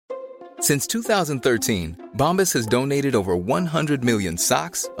Since 2013, Bombas has donated over 100 million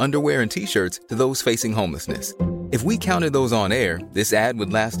socks, underwear, and T-shirts to those facing homelessness. If we counted those on air, this ad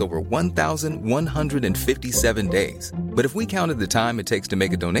would last over 1,157 days. But if we counted the time it takes to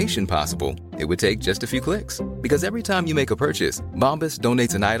make a donation possible, it would take just a few clicks. Because every time you make a purchase, Bombas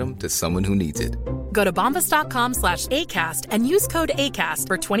donates an item to someone who needs it. Go to bombas.com/ACAST and use code ACAST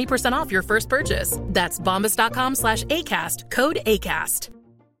for 20% off your first purchase. That's bombas.com/ACAST, code ACAST.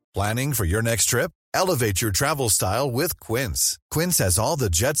 Planning for your next trip? Elevate your travel style with Quince. Quince has all the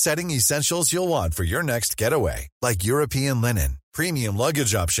jet-setting essentials you'll want for your next getaway, like European linen, premium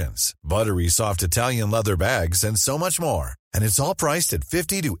luggage options, buttery soft Italian leather bags, and so much more. And it's all priced at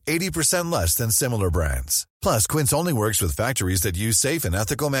 50 to 80% less than similar brands. Plus, Quince only works with factories that use safe and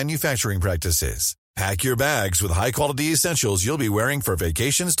ethical manufacturing practices. Pack your bags with high-quality essentials you'll be wearing for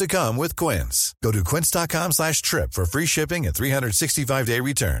vacations to come with Quince. Go to quince.com/trip for free shipping and 365-day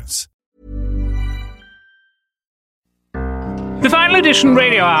returns. The Final Edition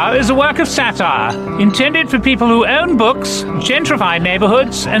Radio Hour is a work of satire intended for people who own books, gentrify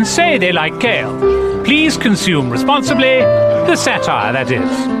neighborhoods, and say they like kale. Please consume responsibly. The satire, that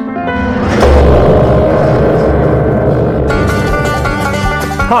is.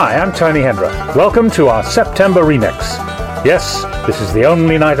 Hi, I'm Tony Hendra. Welcome to our September remix. Yes, this is the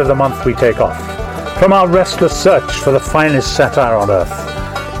only night of the month we take off, from our restless search for the finest satire on earth,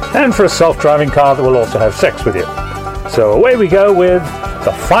 and for a self-driving car that will also have sex with you. So away we go with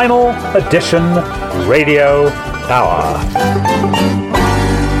the Final Edition Radio Hour.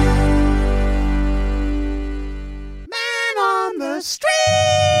 Man on the street!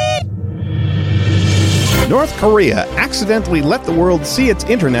 North Korea accidentally let the world see its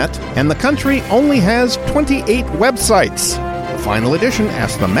internet, and the country only has 28 websites. The Final Edition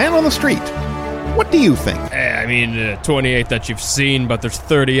asked the man on the street, what do you think? 28 that you've seen, but there's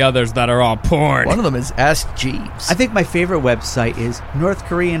 30 others that are all porn. One of them is Ask Jeeves. I think my favorite website is North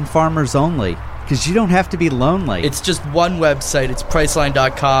Korean Farmers Only, because you don't have to be lonely. It's just one website. It's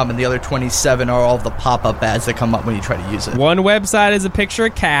Priceline.com, and the other 27 are all the pop-up ads that come up when you try to use it. One website is a picture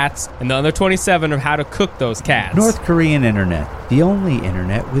of cats, and the other 27 are how to cook those cats. North Korean internet, the only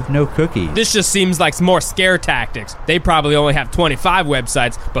internet with no cookies. This just seems like more scare tactics. They probably only have 25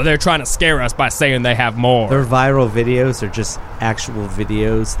 websites, but they're trying to scare us by saying they have more. Their viral videos are just actual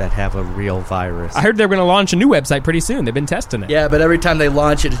videos that have a real virus. I heard they're going to launch a new website pretty soon. They've been testing it. Yeah, but every time they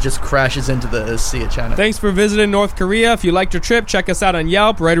launch it, it just crashes into the Sea of China. Thanks for visiting North Korea. If you liked your trip, check us out on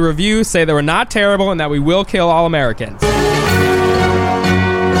Yelp, write a review, say they were not terrible, and that we will kill all Americans.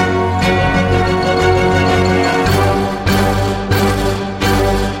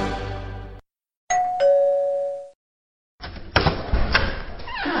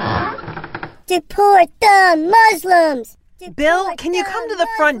 Deport the Muslims! Bill, can you come to the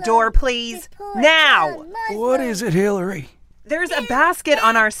front door, please? Now! What is it, Hillary? There's a basket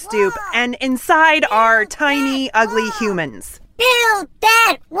on our stoop, and inside are tiny, ugly humans. Build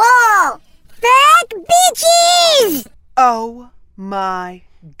that wall! Back bitches! Oh my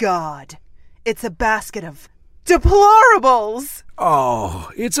God. It's a basket of deplorables! Oh,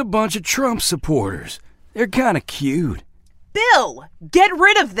 it's a bunch of Trump supporters. They're kind of cute. Bill, get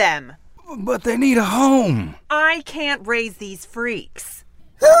rid of them! But they need a home. I can't raise these freaks.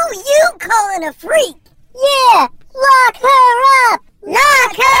 Who you calling a freak? Yeah, lock her up!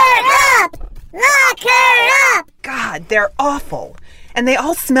 Lock her up! Lock her up! God, they're awful. And they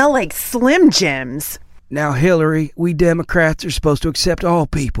all smell like Slim Jims. Now, Hillary, we Democrats are supposed to accept all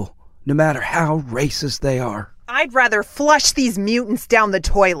people, no matter how racist they are. I'd rather flush these mutants down the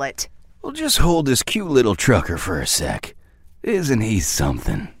toilet. Well, just hold this cute little trucker for a sec. Isn't he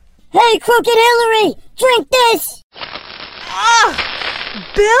something? Hey, Crooked Hillary, drink this!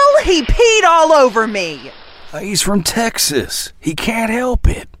 Bill, he peed all over me. He's from Texas. He can't help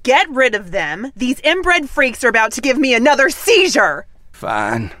it. Get rid of them. These inbred freaks are about to give me another seizure.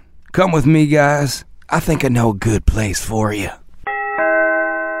 Fine. Come with me, guys. I think I know a good place for you.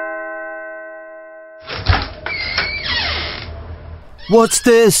 What's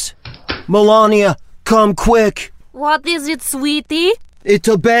this? Melania, come quick. What is it, sweetie? It's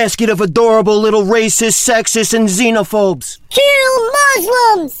a basket of adorable little racist, sexist, and xenophobes. Kill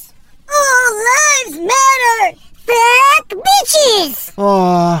Muslims! All lives matter! Back bitches!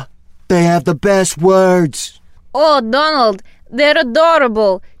 Aw, they have the best words. Oh, Donald, they're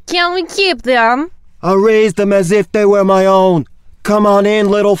adorable. Can we keep them? I raised them as if they were my own. Come on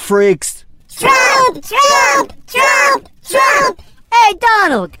in, little freaks. Trump! Trump! Trump! Trump! Hey,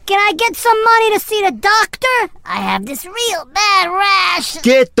 Donald, can I get some money to see the doctor? I have this real bad rash.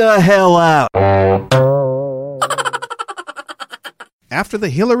 Get the hell out. after the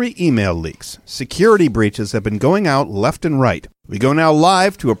Hillary email leaks, security breaches have been going out left and right. We go now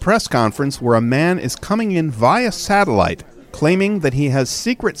live to a press conference where a man is coming in via satellite, claiming that he has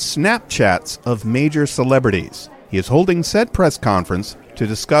secret Snapchats of major celebrities. He is holding said press conference to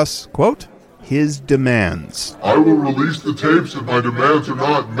discuss, quote, his demands. I will release the tapes if my demands are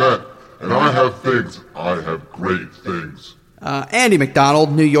not met. And I have things. I have great things. Andy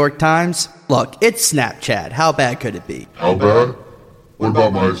McDonald, New York Times. Look, it's Snapchat. How bad could it be? How bad? What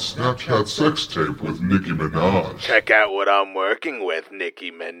about my Snapchat sex tape with Nicki Minaj? Check out what I'm working with, Nicki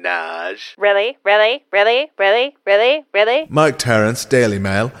Minaj. Really? Really? Really? Really? Really? Really? Mike Terrence, Daily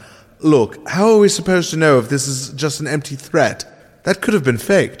Mail. Look, how are we supposed to know if this is just an empty threat? That could have been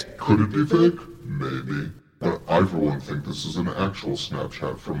faked. Could it be fake? Maybe. But I, for one, think this is an actual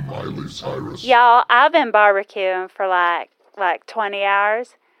Snapchat from Miley Cyrus. Y'all, I've been barbecuing for like 20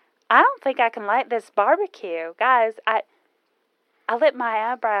 hours. I don't think I can light this barbecue. Guys, I lit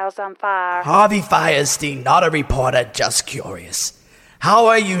my eyebrows on fire. Harvey Fierstein, not a reporter, just curious. How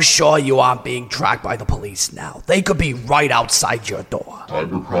are you sure you aren't being tracked by the police now? They could be right outside your door.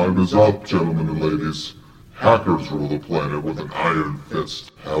 Cybercrime is up, gentlemen and ladies. Hackers rule the planet with an iron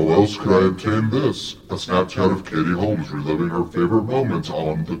fist. How else could I obtain this? A Snapchat of Katie Holmes reliving her favorite moments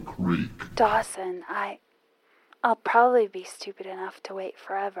on the creek. Dawson, I'll probably be stupid enough to wait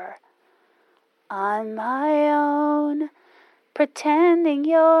forever. On my own, pretending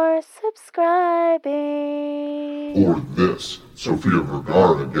you're subscribing. Or this, Sofia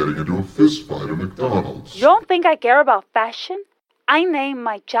Vergara getting into a fist fight at McDonald's. You don't think I care about fashion? I named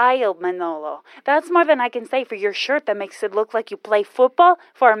my child Manolo. That's more than I can say for your shirt that makes it look like you play football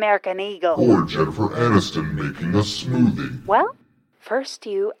for American Eagle. Or Jennifer Aniston making a smoothie. Well, first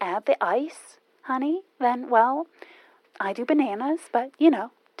you add the ice, honey. Then, well, I do bananas, but, to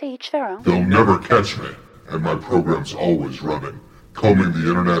each their own. They'll never catch me, and my program's always running. Combing the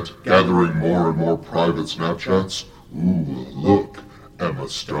internet, gathering more and more private Snapchats. Ooh, look, Emma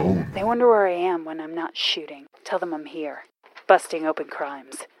Stone. They wonder where I am when I'm not shooting. Tell them I'm here. Busting open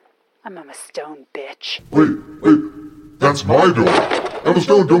crimes. I'm Emma Stone, bitch. Wait, that's my door. Emma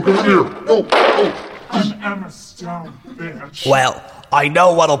Stone, don't come in here. No. I'm Emma Stone, bitch. Well, I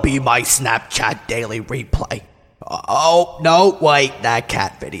know what'll be my Snapchat daily replay. Oh, no, wait, that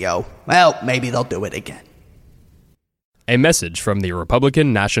cat video. Well, maybe they'll do it again. A message from the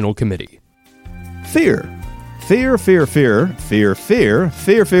Republican National Committee. Fear. Fear, fear, fear, fear, fear,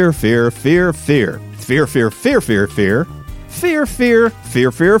 fear, fear, fear, fear, fear. Fear, fear, fear, fear, fear. Fear, fear,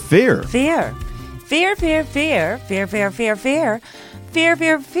 fear, fear, fear. Fear. Fear, fear, fear, fear, fear, fear, fear. Fear,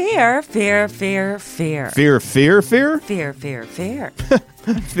 fear, fear, fear, fear, fear. Fear, fear, fear? Fear, fear, fear.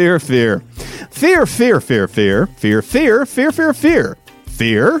 Fear, fear. Fear, fear, fear, fear. Fear, fear, fear, fear, fear.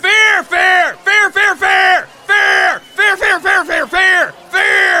 Fear? Fear, fear, fear, fear, fear. Fear, fear, fear, fear, fear,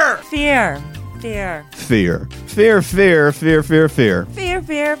 fear. Fear. Fear. Fear. Fear. Fear, fear, fear, fear, fear. Fear,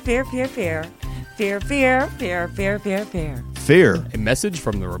 fear, fear, fear, fear. Fear, fear, fear, fear, fear, fear. Fear. A message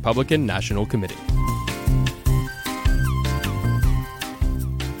from the Republican National Committee.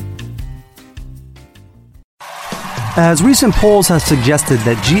 As recent polls have suggested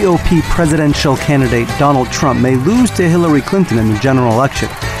that GOP presidential candidate Donald Trump may lose to Hillary Clinton in the general election,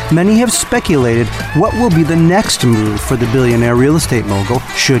 many have speculated what will be the next move for the billionaire real estate mogul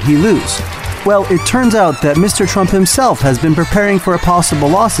should he lose. Well, it turns out that Mr. Trump himself has been preparing for a possible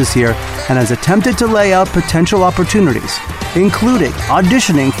loss this year and has attempted to lay out potential opportunities, including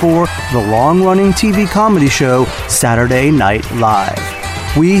auditioning for the long-running TV comedy show Saturday Night Live.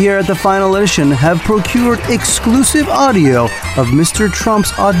 We here at the Final Edition have procured exclusive audio of Mr.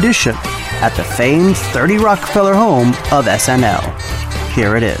 Trump's audition at the famed 30 Rockefeller home of SNL.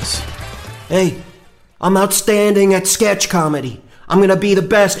 Here it is. Hey, I'm outstanding at sketch comedy. I'm gonna be the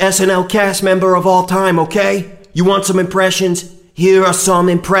best SNL cast member of all time, okay? You want some impressions? Here are some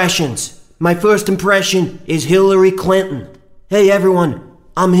impressions. My first impression is Hillary Clinton. Hey everyone,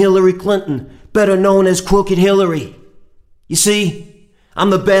 I'm Hillary Clinton, better known as Crooked Hillary. You see? I'm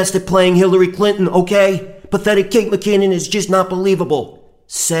the best at playing Hillary Clinton, okay? Pathetic Kate McKinnon is just not believable.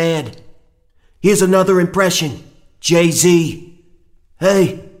 Sad. Here's another impression. Jay-Z.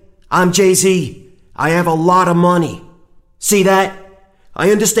 Hey, I'm Jay-Z. I have a lot of money. See that?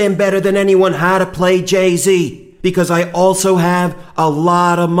 I understand better than anyone how to play Jay-Z because I also have a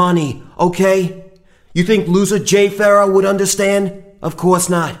lot of money, okay? You think loser Jay Farrow would understand? Of course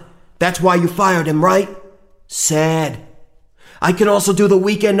not. That's why you fired him, right? Sad. I can also do the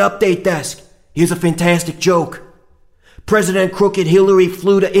Weekend Update desk. Here's a fantastic joke. President Crooked Hillary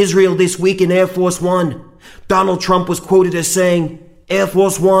flew to Israel this week in Air Force One. Donald Trump was quoted as saying, Air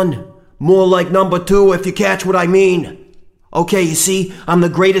Force One, more like number 2 if you catch what I mean. Okay, you see, I'm the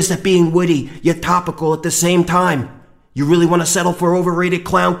greatest at being witty, yet topical at the same time. You really want to settle for overrated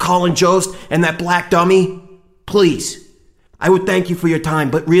clown Colin Jost and that black dummy? Please. I would thank you for your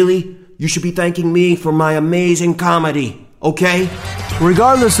time, but really, you should be thanking me for my amazing comedy, okay?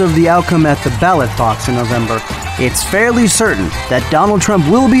 Regardless of the outcome at the ballot box in November, it's fairly certain that Donald Trump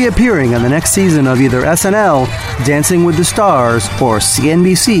will be appearing in the next season of either SNL, Dancing with the Stars, or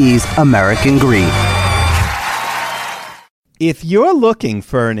CNBC's American Greed. If you're looking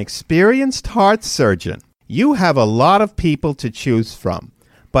for an experienced heart surgeon, you have a lot of people to choose from,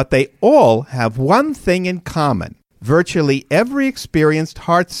 but they all have one thing in common. Virtually every experienced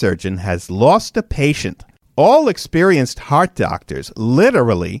heart surgeon has lost a patient. All experienced heart doctors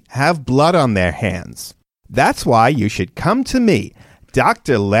literally have blood on their hands. That's why you should come to me,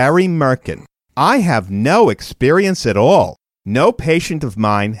 Dr. Larry Merkin. I have no experience at all. No patient of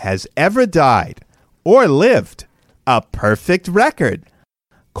mine has ever died or lived. A perfect record.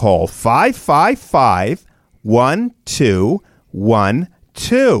 Call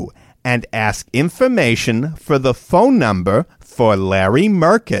 555-1212 and ask information for the phone number for Larry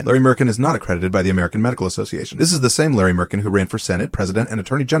Merkin. Larry Merkin is not accredited by the American Medical Association. This is the same Larry Merkin who ran for Senate, President, and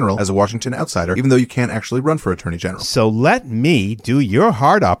Attorney General as a Washington outsider, even though you can't actually run for Attorney General. So let me do your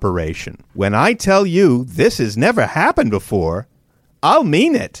heart operation. When I tell you this has never happened before, I'll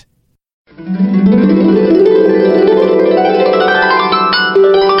mean it.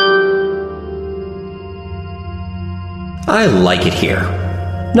 I like it here.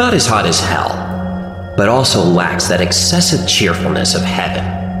 Not as hot as hell, but also lacks that excessive cheerfulness of heaven.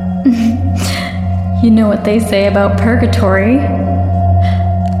 You know what they say about purgatory.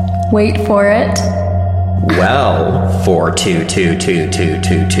 Wait for it. Well,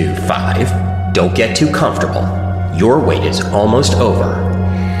 4222225, don't get too comfortable. Your wait is almost over.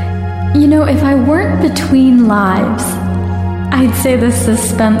 You know, if I weren't between lives, I'd say the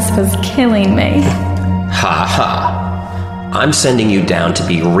suspense was killing me. Ha ha. I'm sending you down to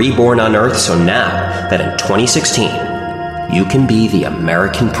be reborn on Earth so now that in 2016, you can be the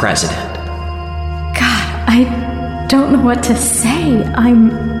American president. God, I don't know what to say.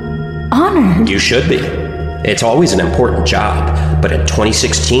 I'm honored. You should be. It's always an important job, but in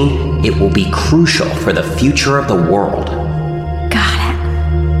 2016, it will be crucial for the future of the world. Got it.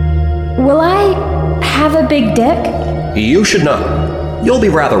 Will I have a big dick? You should know. You'll be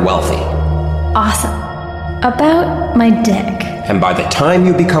rather wealthy. Awesome. About my dick. And by the time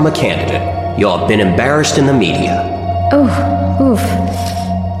you become a candidate, you'll have been embarrassed in the media. Oof.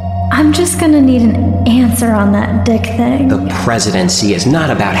 I'm just gonna need an answer on that dick thing. The presidency is not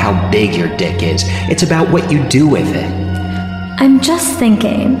about how big your dick is. It's about what you do with it. I'm just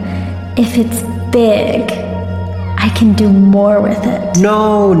thinking, if it's big, I can do more with it.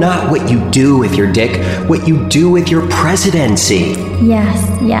 No, not what you do with your dick. What you do with your presidency. Yes.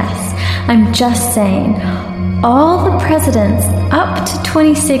 I'm just saying, all the presidents up to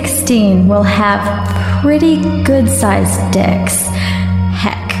 2016 will have pretty good-sized dicks.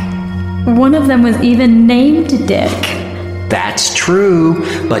 Heck, one of them was even named Dick. That's true,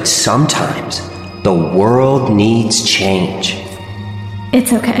 but sometimes the world needs change.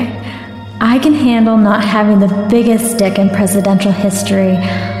 It's okay. I can handle not having the biggest dick in presidential history,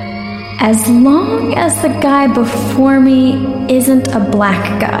 as long as the guy before me isn't a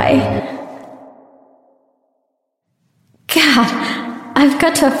black guy. God, I've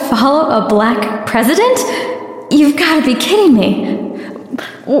got to follow a black president? You've got to be kidding me.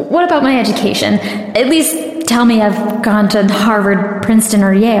 What about my education? At least tell me I've gone to Harvard, Princeton,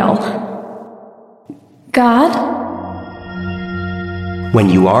 or Yale. God? When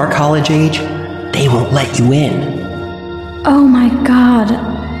you are college age, they won't let you in. Oh my God,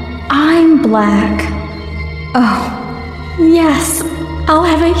 I'm black. Oh, yes. I'll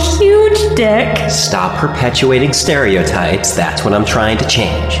have a huge dick. Stop perpetuating stereotypes. That's what I'm trying to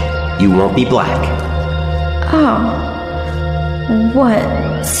change. You won't be black. Oh.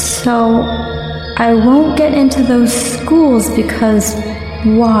 What? So I won't get into those schools because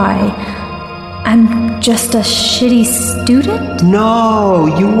why? I'm just a shitty student? No,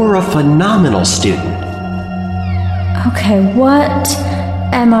 you were a phenomenal student. Okay, what?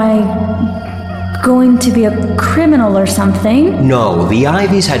 Am I going to be a criminal or something? No, the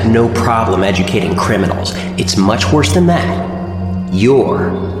Ivies had no problem educating criminals. It's much worse than that.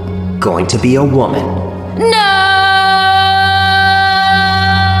 You're going to be a woman. No!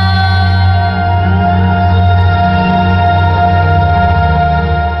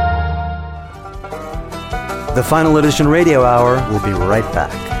 The Final Edition Radio Hour will be right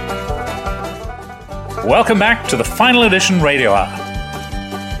back. Welcome back to the Final Edition Radio Hour.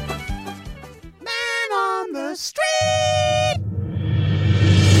 Man on the street.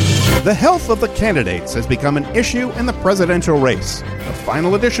 The health of the candidates has become an issue in the presidential race. The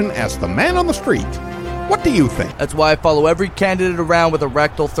final edition asks the man on the street, what do you think? That's why I follow every candidate around with a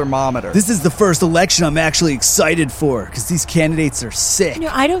rectal thermometer. This is the first election I'm actually excited for, because these candidates are sick.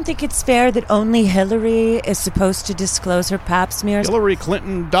 I don't think it's fair that only Hillary is supposed to disclose her pap smears. Hillary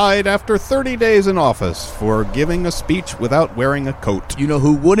Clinton died after 30 days in office for giving a speech without wearing a coat. You know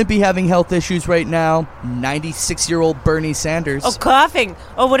who wouldn't be having health issues right now? 96-year-old Bernie Sanders. Oh, coughing.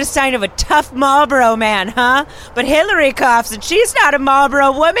 Oh, what a sign of a tough Marlboro man, huh? But Hillary coughs, and she's not a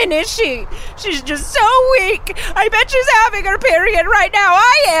Marlboro woman, is she? She's just so weak. I bet she's having her period right now.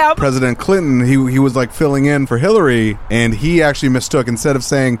 I am. President Clinton, he was like filling in for Hillary, and he actually mistook, instead of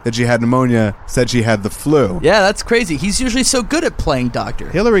saying that she had pneumonia, said she had the flu. Yeah, that's crazy. He's usually so good at playing doctor.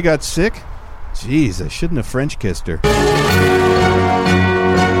 Hillary got sick? Jeez, I shouldn't have French kissed her.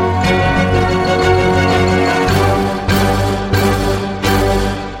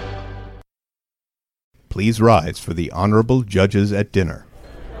 Please rise for the honorable judges at dinner.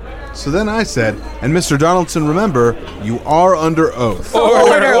 So then I said, and Mr. Donaldson, remember, you are under oath.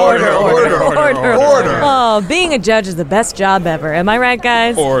 Order. Oh, being a judge is the best job ever. Am I right,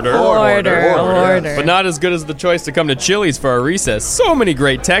 guys? Order. Order. But not as good as the choice to come to Chili's for a recess. So many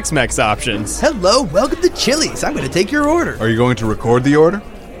great Tex-Mex options. Hello, welcome to Chili's. I'm going to take your order. Are you going to record the order?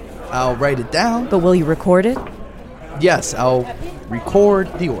 I'll write it down. But will you record it? Yes, I'll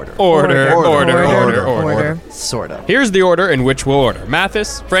record the order. Order. Sorta. Here's the order in which we'll order.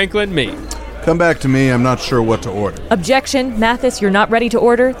 Mathis, Franklin, me. Come back to me. I'm not sure what to order. Objection. Mathis, you're not ready to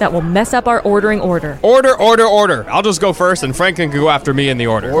order. That will mess up our ordering order. Order. I'll just go first, and Franklin can go after me in the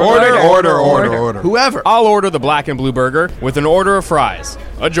order. Order. Whoever. I'll order the black and blue burger with an order of fries.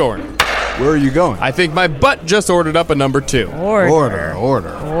 Adjourn. Where are you going? I think my butt just ordered up a number 2. Order.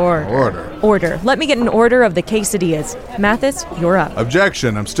 Order. Let me get an order of the quesadillas. Mathis, you're up.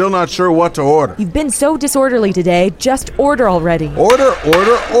 Objection. I'm still not sure what to order. You've been so disorderly today. Just order already. Order.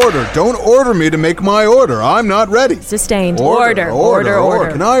 Don't order me to make my order. I'm not ready. Sustained. Order.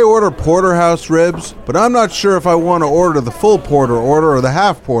 Can I order porterhouse ribs? But I'm not sure if I want to order the full porter order or the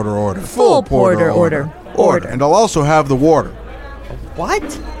half porter order. Full porter order. And I'll also have the water.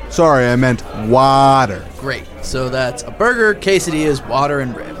 What? Sorry, I meant water. Great. So that's a burger, quesadillas, water,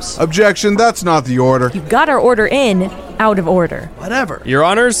 and ribs. Objection, that's not the order. You got our order in, out of order. Whatever. Your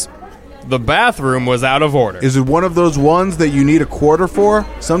Honors, the bathroom was out of order. Is it one of those ones that you need a quarter for?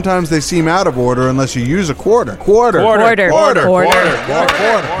 Sometimes they seem out of order unless you use a quarter. Quarter.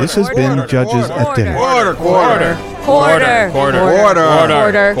 This has been Judges at Dinner. Order.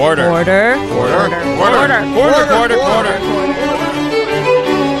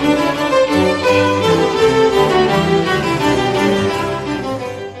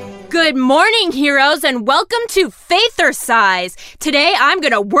 Good morning, heroes, and welcome to Faithercise. Today, I'm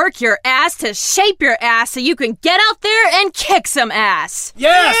going to work your ass to shape your ass so you can get out there and kick some ass.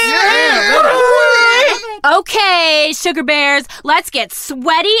 Yes! Yeah! Okay, sugar bears, let's get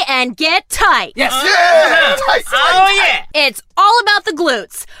sweaty and get tight. Yes! Yeah! Tight. It's all about the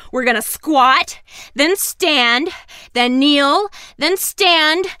glutes. We're going to squat, then stand, then kneel, then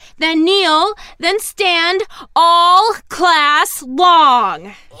stand, then kneel, then stand, all class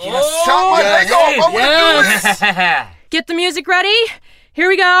long. Yes! Chop my leg off! I want to do this! Get the music ready? Here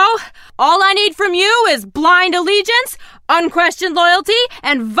we go. All I need from you is blind allegiance, unquestioned loyalty,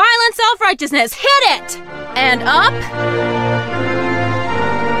 and violent self-righteousness. Hit it! And up.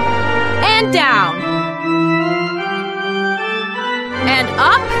 And down. And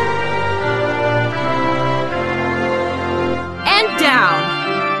up. And down.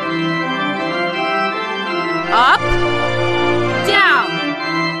 Up. Down.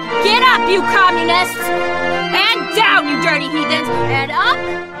 Get up, you communists! And down, you dirty heathens! And up,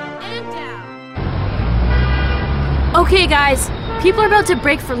 and down. Okay, guys. People are about to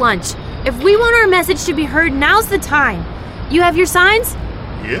break for lunch. If we want our message to be heard, now's the time. You have your signs?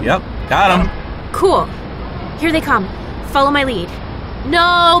 Yep, got them. Cool. Here they come. Follow my lead.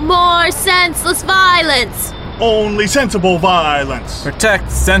 No more senseless violence! Only sensible violence. Protect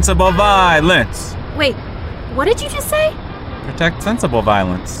sensible violence. Wait, what did you just say? Protect sensible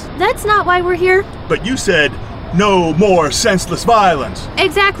violence. That's not why we're here. But you said, no more senseless violence.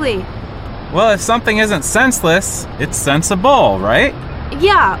 Exactly. Well, if something isn't senseless, it's sensible, right?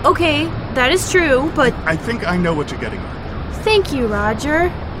 Yeah, okay, that is true, but... I think I know what you're getting at. Thank you,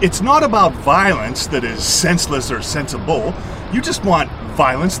 Roger. It's not about violence that is senseless or sensible. You just want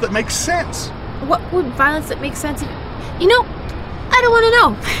violence that makes sense. What would violence that makes sense? You know, I don't want to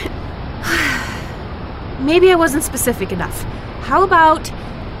know. Maybe I wasn't specific enough. How about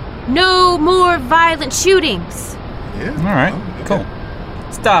no more violent shootings? Yeah. All right, cool.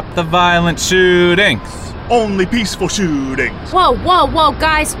 It's Stop the violent shootings. Only peaceful shootings. Whoa,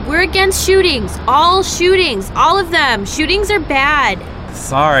 guys. We're against shootings. All of them. Shootings are bad.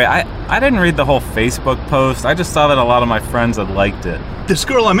 Sorry, I didn't read the whole Facebook post. I just saw that a lot of my friends had liked it. This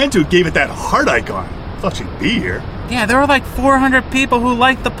girl I'm into gave it that heart icon. Thought she'd be here. Yeah, there were like 400 people who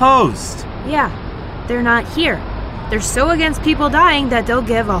liked the post. Yeah, they're not here. They're so against people dying that they'll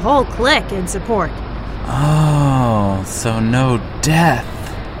give a whole clique in support. Oh, so no death.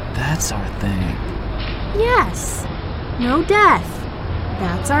 That's our thing. Yes, no death.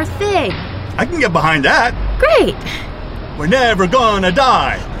 That's our thing. I can get behind that. Great. We're never gonna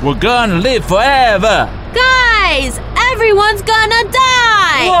die. We're gonna live forever. Guys, everyone's gonna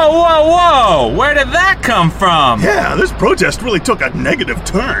die. Whoa. Where did that come from? Yeah, this protest really took a negative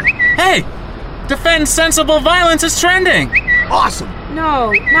turn. Hey, defend sensible violence is trending. Awesome.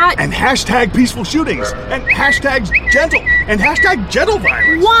 No, not... And hashtag peaceful shootings. And hashtags gentle. And hashtag gentle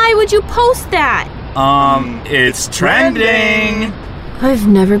violence. Why would you post that? It's trending. I've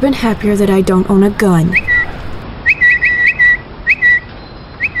never been happier that I don't own a gun.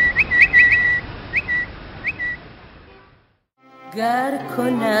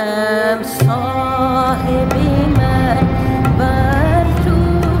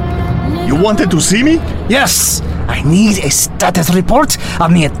 You wanted to see me? Yes, I need a status report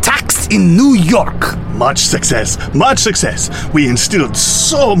on the attacks in New York. Much success. We instilled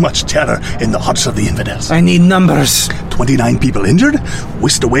so much terror in the hearts of the infidels. I need numbers. 29 people injured,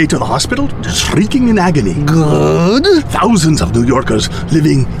 whisked away to the hospital, shrieking in agony. Good. Thousands of New Yorkers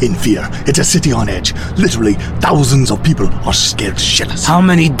living in fear. It's a city on edge. Literally, thousands of people are scared shitless. How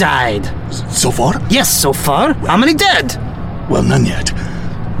many died? So far? Yes, so far. How many dead? Well, none yet.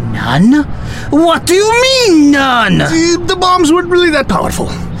 None? What do you mean, none? The bombs weren't really that powerful.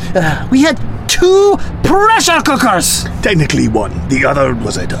 We had 2 pressure cookers. Technically 1. The other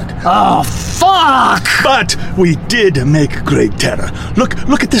was a dud. Oh, fuck! But we did make great terror.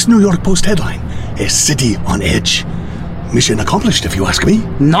 Look at this New York Post headline. A city on edge. Mission accomplished, if you ask me.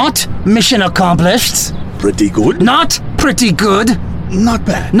 Not mission accomplished. Pretty good. Not pretty good. Not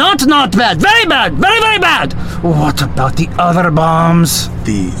bad. Not bad. Very bad. Very bad. What about the other bombs?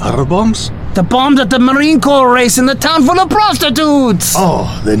 The other bombs? The bomb at the Marine Corps race in the town full of prostitutes.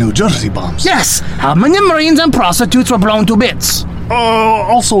 Oh, the New Jersey bombs. Yes. How many Marines and prostitutes were blown to bits?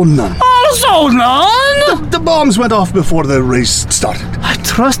 Also none. Also none? The bombs went off before the race started. I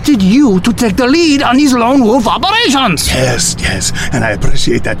trusted you to take the lead on these lone wolf operations. Yes. And I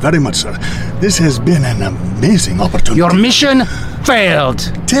appreciate that very much, sir. This has been an amazing opportunity. Your mission failed.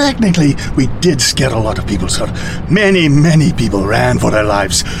 Technically, we did scare a lot of people, sir. Many people ran for their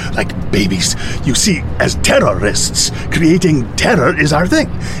lives like babies. You see, as terrorists, creating terror is our thing.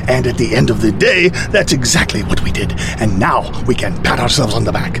 And at the end of the day, that's exactly what we did. And now we can pat ourselves on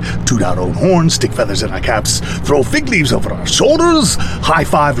the back, toot our own horns, stick feathers in our caps, throw fig leaves over our shoulders, high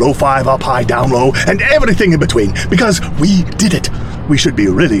five, low five, up high, down low, and everything in between, because we did it. We should be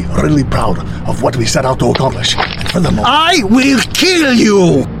really proud of what we set out to accomplish. And furthermore, I will kill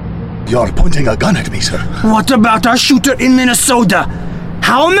you! You're pointing a gun at me, sir. What about our shooter in Minnesota?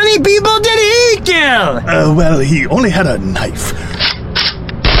 How many people did he kill? Well, he only had a knife.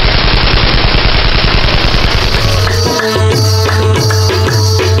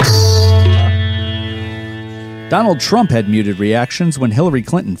 Donald Trump had muted reactions when Hillary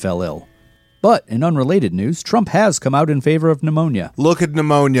Clinton fell ill. But in unrelated news, Trump has come out in favor of pneumonia. Look at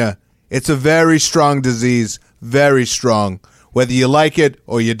pneumonia. It's a very strong disease. Very strong. Whether you like it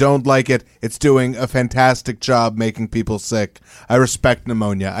or you don't like it, it's doing a fantastic job making people sick. I respect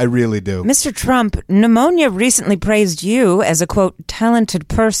pneumonia. I really do. Mr. Trump, pneumonia recently praised you as a, quote, talented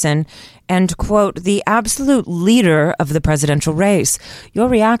person and, quote, the absolute leader of the presidential race. Your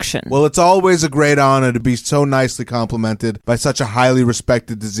reaction? Well, it's always a great honor to be so nicely complimented by such a highly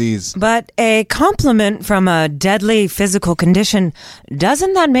respected disease. But a compliment from a deadly physical condition,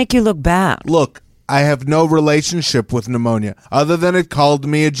 doesn't that make you look bad? Look, I have no relationship with pneumonia, other than it called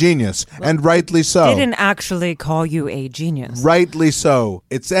me a genius, and rightly so. They didn't actually call you a genius. Rightly so.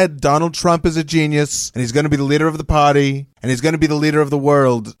 It said Donald Trump is a genius, and he's going to be the leader of the party, and he's going to be the leader of the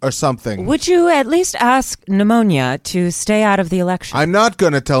world, or something. Would you at least ask pneumonia to stay out of the election? I'm not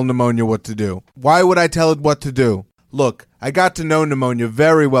going to tell pneumonia what to do. Why would I tell it what to do? Look, I got to know pneumonia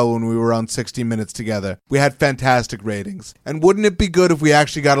very well when we were on 60 Minutes together. We had fantastic ratings. And wouldn't it be good if we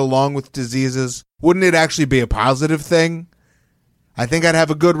actually got along with diseases? Wouldn't it actually be a positive thing? I think I'd have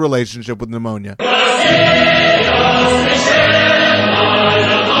a good relationship with pneumonia.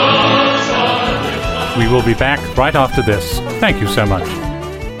 We will be back right after this. Thank you so much.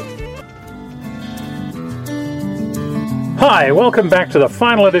 Hi, welcome back to the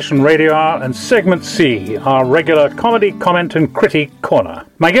Final Edition Radio Hour and Segment C, our regular comedy, comment and critique corner.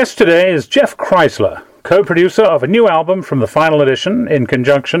 My guest today is Jeff Chrysler, co-producer of a new album from the Final Edition in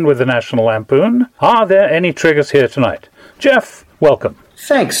conjunction with the National Lampoon. Are there any triggers here tonight? Jeff, welcome.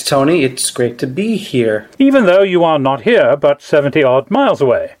 Thanks, Tony. It's great to be here. Even though you are not here, but 70-odd miles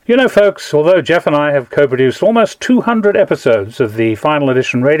away. You know, folks, although Jeff and I have co-produced almost 200 episodes of the Final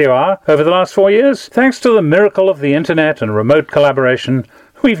Edition Radio Hour over the last 4 years, thanks to the miracle of the internet and remote collaboration,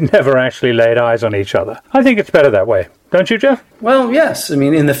 we've never actually laid eyes on each other. I think it's better that way. Don't you, Jeff? Well, yes. I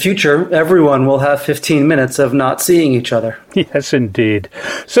mean, in the future, everyone will have 15 minutes of not seeing each other. Yes, indeed.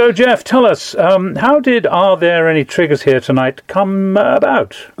 So, Jeff, tell us, how did Are There Any Triggers Here Tonight come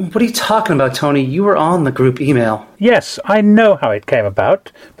about? What are you talking about, Tony? You were on the group email. Yes, I know how it came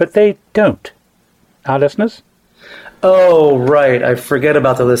about, but they don't. Our listeners? Oh, right. I forget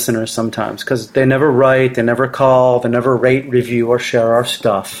about the listeners sometimes, because they never write, they never call, they never rate, review, or share our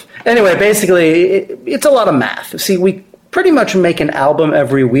stuff. Anyway, basically, it's a lot of math. See, we pretty much make an album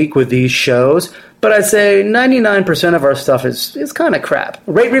every week with these shows, but I'd say 99% of our stuff is kind of crap.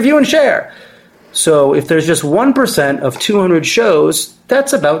 Rate, review, and share. So if there's just 1% of 200 shows,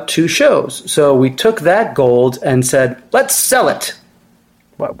 that's about 2 shows. So we took that gold and said, let's sell it.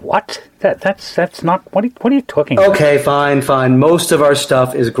 What? That's not... What are you talking about? Okay, fine. Most of our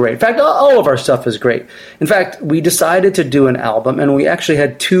stuff is great. In fact, all of our stuff is great. In fact, we decided to do an album, and we actually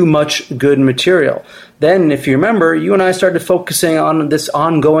had too much good material. Then, if you remember, you and I started focusing on this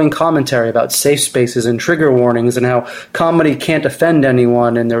ongoing commentary about safe spaces and trigger warnings and how comedy can't offend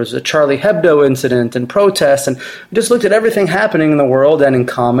anyone, and there was a Charlie Hebdo incident and protests, and we just looked at everything happening in the world and in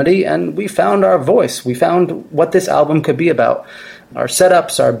comedy, and we found our voice. We found what this album could be about. Our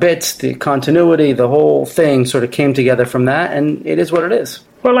setups, our bits, the continuity, the whole thing sort of came together from that, and it is what it is.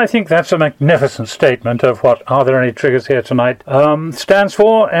 Well, I think that's a magnificent statement of what Are There Any Triggers Here Tonight stands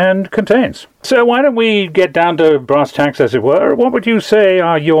for and contains. So why don't we get down to brass tacks, as it were. What would you say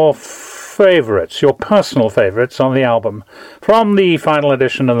are your favorites, your personal favorites on the album from the Final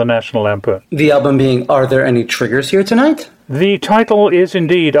Edition of the National Lampoon? The album being Are There Any Triggers Here Tonight? The title is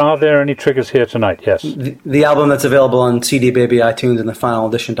indeed Are There Any Triggers Here Tonight, yes. The album that's available on CD Baby, iTunes, and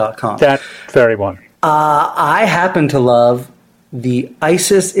thefinaledition.com. That very one. I happen to love the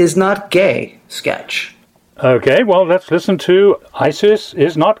ISIS is not gay sketch. Okay, well, let's listen to ISIS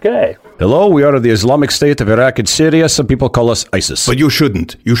is not gay. Hello, we are the Islamic State of Iraq and Syria. Some people call us ISIS. But you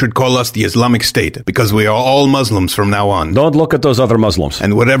shouldn't. You should call us the Islamic State, because we are all Muslims from now on. Don't look at those other Muslims.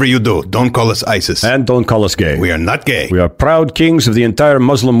 And whatever you do, don't call us ISIS. And don't call us gay. We are not gay. We are proud kings of the entire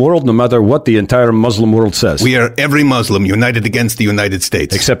Muslim world, no matter what the entire Muslim world says. We are every Muslim united against the United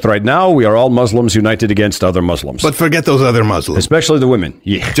States. Except right now, we are all Muslims united against other Muslims. But forget those other Muslims. Especially the women.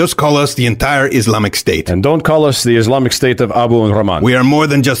 Yeah. Just call us the entire Islamic State. And don't call us the Islamic State of Abu and Rahman. We are more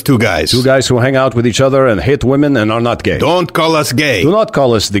than just 2 guys. 2 guys who hang out with each other and hate women and are not gay. Don't call us gay. Do not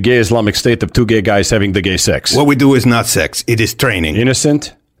call us the gay Islamic State of 2 gay guys having the gay sex. What we do is not sex. It is training.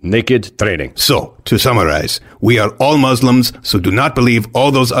 Innocent, naked training. So, to summarize, we are all Muslims, so do not believe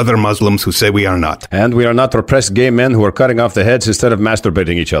all those other Muslims who say we are not. And we are not repressed gay men who are cutting off the heads instead of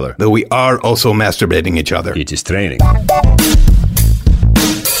masturbating each other. Though we are also masturbating each other. It is training.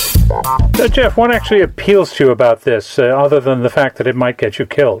 So, Jeff, what actually appeals to you about this, other than the fact that it might get you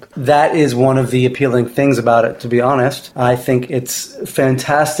killed? That is one of the appealing things about it, to be honest. I think it's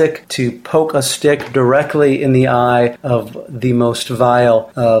fantastic to poke a stick directly in the eye of the most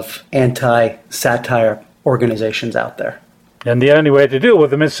vile of anti-satire organizations out there. And the only way to deal with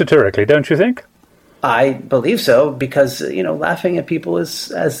them is satirically, don't you think? I believe so, because, laughing at people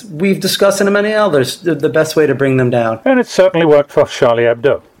is, as we've discussed in many others, the best way to bring them down. And it certainly worked for Charlie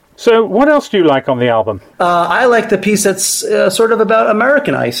Hebdo. So what else do you like on the album? I like the piece that's sort of about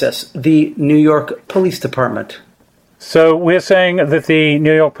American ISIS, the New York Police Department. So we're saying that the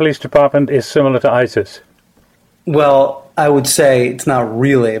New York Police Department is similar to ISIS? Well, I would say it's not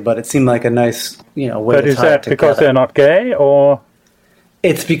really, but it seemed like a nice, way to tie it together. But is that because they're not gay, or...?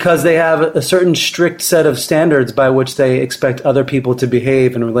 It's because they have a certain strict set of standards by which they expect other people to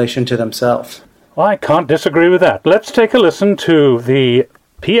behave in relation to themselves. I can't disagree with that. Let's take a listen to the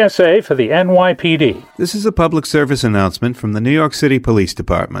PSA for the NYPD. This is a public service announcement from the New York City Police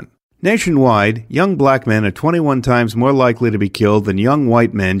Department. Nationwide, young black men are 21 times more likely to be killed than young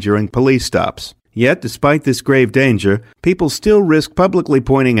white men during police stops. Yet, despite this grave danger, people still risk publicly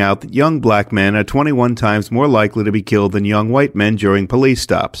pointing out that young black men are 21 times more likely to be killed than young white men during police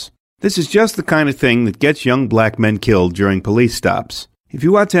stops. This is just the kind of thing that gets young black men killed during police stops. If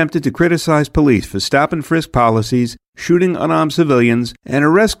you are tempted to criticize police for stop-and-frisk policies, shooting unarmed civilians, and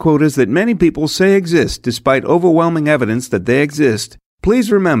arrest quotas that many people say exist despite overwhelming evidence that they exist, please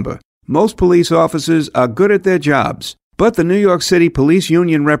remember, most police officers are good at their jobs. But the New York City Police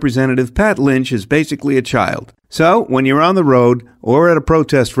Union representative Pat Lynch is basically a child. So, when you're on the road, or at a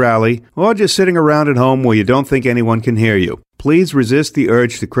protest rally, or just sitting around at home where you don't think anyone can hear you, please resist the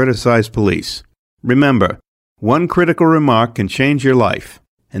urge to criticize police. Remember, one critical remark can change your life,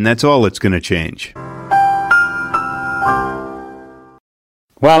 and that's all it's going to change.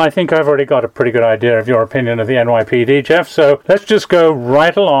 Well, I think I've already got a pretty good idea of your opinion of the NYPD, Jeff, so let's just go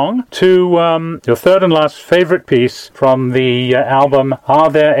right along to your third and last favorite piece from the album, Are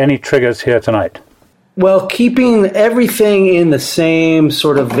There Any Triggers Here Tonight? Well, keeping everything in the same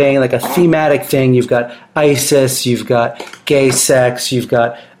sort of vein, like a thematic thing, you've got ISIS, you've got gay sex, you've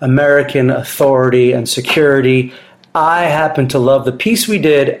got American authority and security. I happen to love the piece we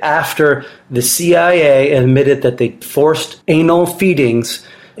did after the CIA admitted that they forced anal feedings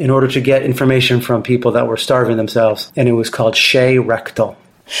in order to get information from people that were starving themselves, and it was called Shea Rectal.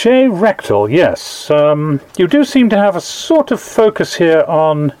 Shea Rectal, yes. You do seem to have a sort of focus here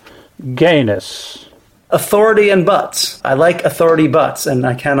on gayness. Authority and butts. I like authority butts, and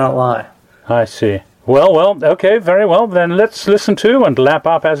I cannot lie. I see. Well, okay, very well. Then let's listen to and lap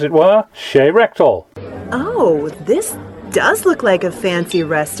up, as it were, Shea Rectal. Oh, this does look like a fancy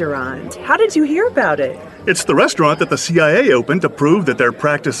restaurant. How did you hear about it? It's the restaurant that the CIA opened to prove that their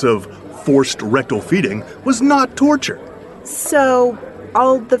practice of forced rectal feeding was not torture. So,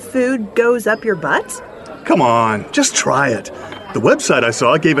 all the food goes up your butt? Come on, just try it. The website I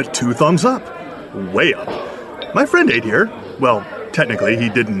saw gave it 2 thumbs up. Way up. My friend ate here. Well, technically, he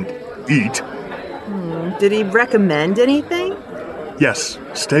didn't eat. Did he recommend anything? Yes,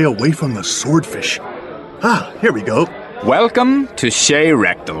 stay away from the swordfish. Ah, here we go. Welcome to Shea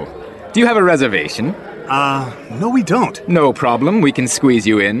Rectal. Do you have a reservation? No we don't. No problem, we can squeeze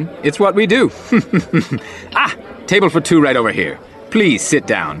you in. It's what we do. Table for 2 right over here. Please sit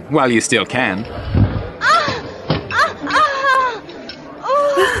down while you still can.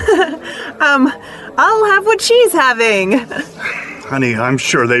 I'll have what she's having. Honey, I'm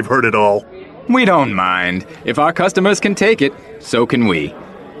sure they've heard it all. We don't mind. If our customers can take it, so can we.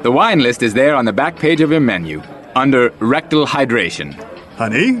 The wine list is there on the back page of your menu, under rectal hydration.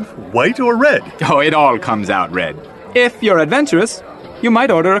 Honey, white or red? Oh, it all comes out red. If you're adventurous, you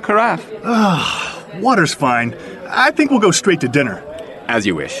might order a carafe. Water's fine. I think we'll go straight to dinner. As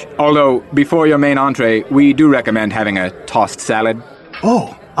you wish. Although, before your main entree, we do recommend having a tossed salad.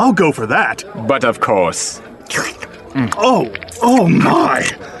 Oh, I'll go for that. But of course. Oh my.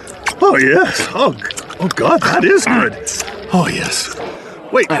 Oh, yes. Oh, God, that is good. Oh, yes.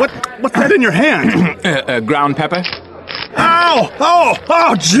 Wait, what's that in your hand? Ground pepper. Ow!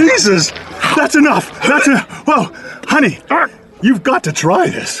 Oh, Jesus! That's enough. Well, honey, you've got to try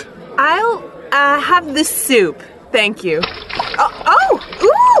this. I'll have the soup. Thank you.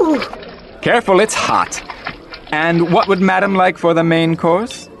 Ooh! Careful, it's hot. And what would Madam like for the main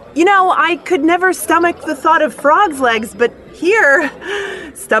course? You know, I could never stomach the thought of frog's legs, but here,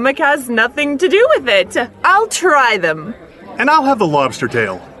 stomach has nothing to do with it. I'll try them. And I'll have the lobster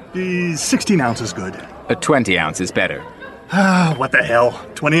tail. 16 ounces good. 20 ounce is better. What the hell?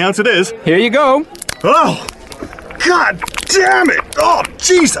 20 ounce it is. Here you go. Oh! God damn it! Oh,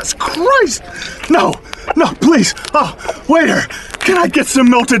 Jesus Christ! No, please. Oh, waiter, can I get some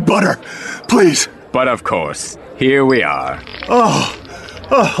melted butter? Please. But of course, here we are.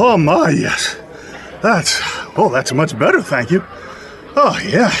 Oh my, yes. That's much better, thank you. Oh,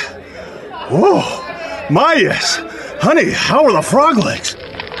 yeah. Whoa, my, yes. Honey, how are the frog legs?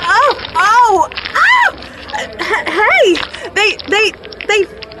 Ow! Hey, they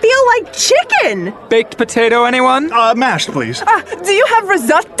feel like chicken. Baked potato, anyone? Mashed, please. Do you have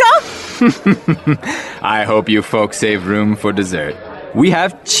risotto? I hope you folks save room for dessert. We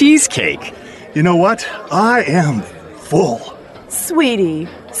have cheesecake. You know what? I am full. Sweetie,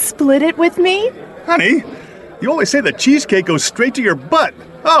 split it with me? Honey, you always say that cheesecake goes straight to your butt.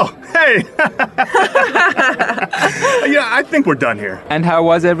 Oh, hey! Yeah, I think we're done here. And how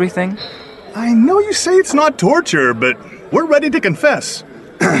was everything? I know you say it's not torture, but we're ready to confess.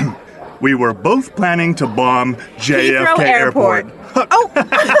 We were both planning to bomb JFK Airport. Oh!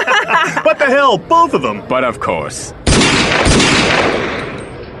 What the hell? Both of them. But of course.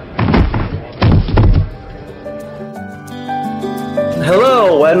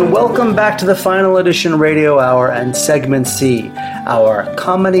 Hello, and welcome back to the Final Edition Radio Hour and Segment C, our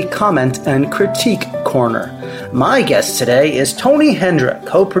comedy, comment, and critique corner. My guest today is Tony Hendra,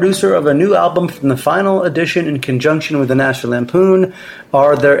 co-producer of a new album from the Final Edition in conjunction with the National Lampoon,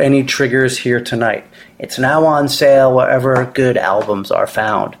 Are There Any Triggers Here Tonight? It's now on sale wherever good albums are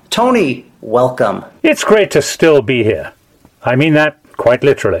found. Tony, welcome. It's great to still be here. I mean that quite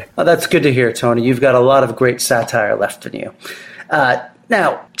literally. Oh, that's good to hear, Tony. You've got a lot of great satire left in you.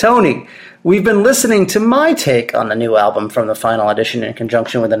 Now, Tony, we've been listening to my take on the new album from the Final Edition in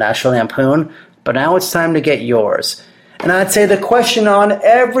conjunction with the National Lampoon, but now it's time to get yours. And I'd say the question on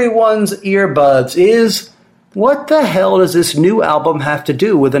everyone's earbuds is, what the hell does this new album have to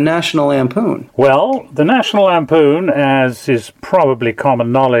do with the National Lampoon? Well, the National Lampoon, as is probably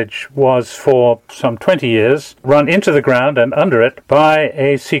common knowledge, was for some 20 years run into the ground and under it by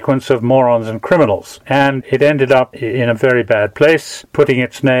a sequence of morons and criminals. And it ended up in a very bad place, putting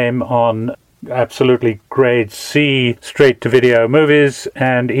its name on absolutely grade C straight-to-video movies,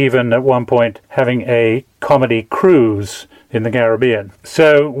 and even at one point having a comedy cruise in the Caribbean.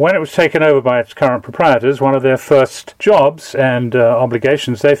 So when it was taken over by its current proprietors, one of their first jobs and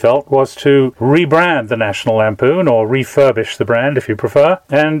obligations they felt was to rebrand the National Lampoon, or refurbish the brand if you prefer,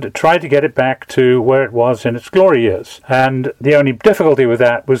 and try to get it back to where it was in its glory years. And the only difficulty with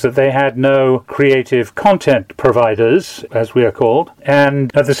that was that they had no creative content providers, as we are called,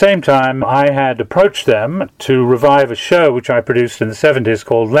 and at the same time I had approached them to revive a show which I produced in the 70s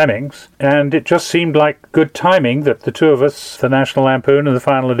called Lemmings, and it just seemed like good timing that the two of us, the National Lampoon and the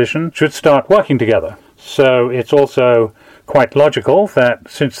Final Edition, should start working together. So it's also quite logical that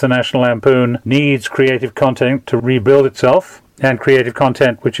since the National Lampoon needs creative content to rebuild itself, and creative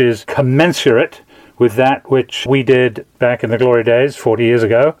content which is commensurate with that which we did back in the glory days 40 years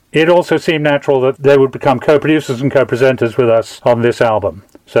ago, it also seemed natural that they would become co-producers and co-presenters with us on this album.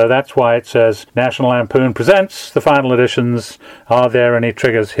 So that's why it says National Lampoon presents the Final Editions, Are There Any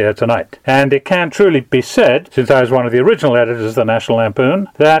Triggers Here Tonight? And it can truly be said, since I was one of the original editors of the National Lampoon,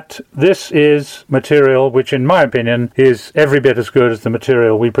 that this is material which, in my opinion, is every bit as good as the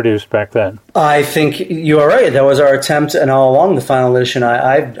material we produced back then. I think you are right. That was our attempt, and all along the Final Edition,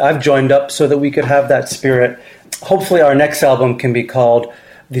 I've joined up so that we could have that spirit. Hopefully our next album can be called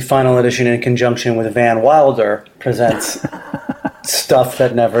The Final Edition in conjunction with Van Wilder presents Stuff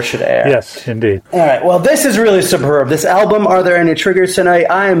That Never Should Air. Yes, indeed. All right, well, this is really superb. This album, Are There Any Triggers Tonight?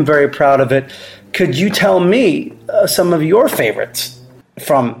 I am very proud of it. Could you tell me some of your favorites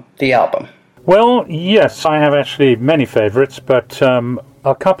from the album? Well, yes, I have actually many favorites, but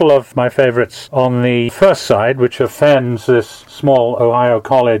a couple of my favorites on the first side, which offends this small Ohio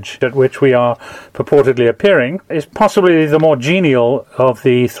college at which we are purportedly appearing, is possibly the more genial of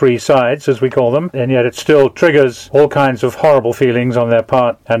the three sides, as we call them, and yet it still triggers all kinds of horrible feelings on their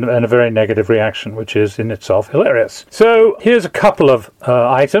part and a very negative reaction, which is in itself hilarious. So here's a couple of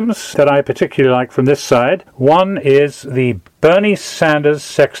items that I particularly like from this side. One is the Bernie Sanders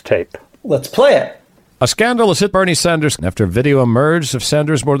sex tape. Let's play it. A scandal has hit Bernie Sanders after video emerged of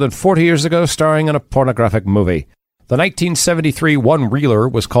Sanders more than 40 years ago starring in a pornographic movie. The 1973 one-reeler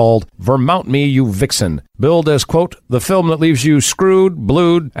was called Vermount Me, You Vixen, billed as, quote, the film that leaves you screwed,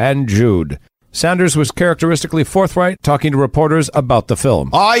 blued, and Jewed. Sanders was characteristically forthright, talking to reporters about the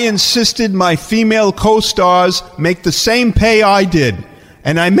film. I insisted my female co-stars make the same pay I did.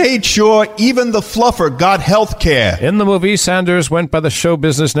 And I made sure even the fluffer got health care. In the movie, Sanders went by the show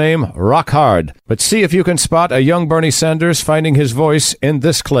business name Rock Hard. But see if you can spot a young Bernie Sanders finding his voice in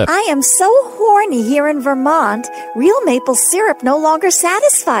this clip. I am so horny here in Vermont, real maple syrup no longer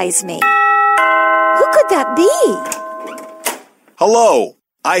satisfies me. Who could that be? Hello,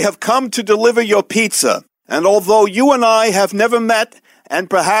 I have come to deliver your pizza. And although you and I have never met, and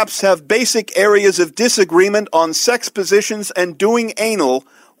perhaps have basic areas of disagreement on sex positions and doing anal,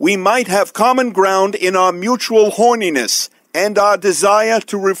 we might have common ground in our mutual horniness and our desire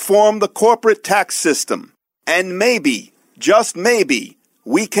to reform the corporate tax system. And maybe, just maybe,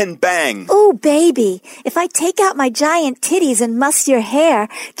 we can bang. Ooh, baby, if I take out my giant titties and muss your hair,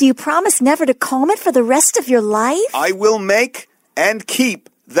 do you promise never to comb it for the rest of your life? I will make and keep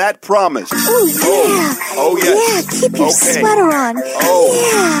that promise. Oh, yeah. Oh, yes. Yeah, keep your sweater on.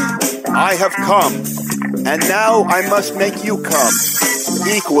 Oh. Yeah. I have come, and now I must make you come.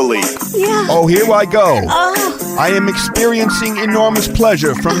 Equally. Yeah. Oh, here I go. Oh. I am experiencing enormous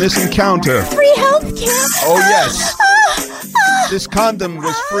pleasure from this encounter. Free health care. Oh, yes. This condom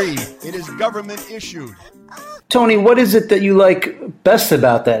was free. It is government issued. Tony, what is it that you like best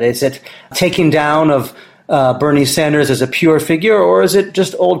about that? Is it taking down of Bernie Sanders as a pure figure, or is it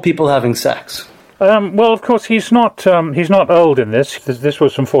just old people having sex? Well, of course, he's not old in this. This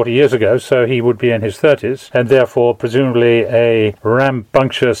was from 40 years ago, so he would be in his 30s, and therefore presumably a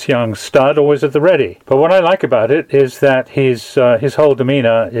rambunctious young stud, always at the ready. But what I like about it is that his whole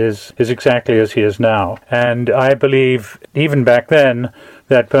demeanor is exactly as he is now. And I believe, even back then,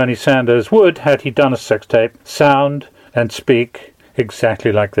 that Bernie Sanders would, had he done a sex tape, sound and speak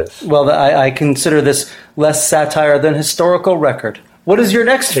exactly like this. Well, I consider this less satire than historical record. What is your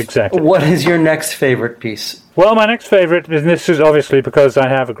next? Exactly. What is your next favorite piece? Well, my next favorite, and this is obviously because I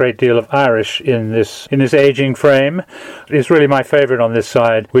have a great deal of Irish in this aging frame, is really my favorite on this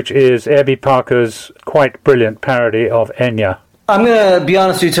side, which is Abby Parker's quite brilliant parody of Enya. I'm going to be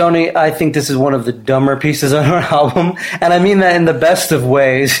honest with you, Tony. I think this is one of the dumber pieces on our album, and I mean that in the best of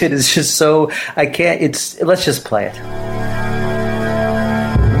ways. It is just so, let's just play it.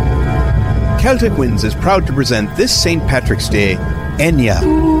 Celtic Winds is proud to present this St. Patrick's Day, Enya.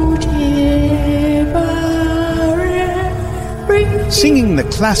 Singing the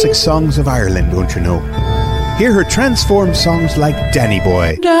classic songs of Ireland, don't you know? Hear her transform songs like Danny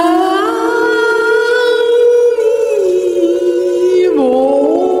Boy.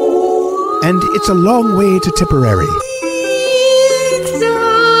 And It's a Long Way to Tipperary.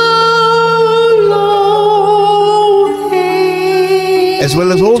 As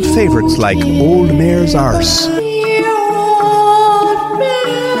well as old favourites like Old Mare's Arse.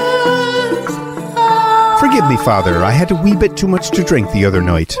 Forgive me, Father, I had a wee bit too much to drink the other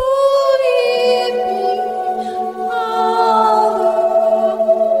night.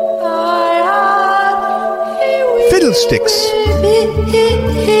 Fiddlesticks.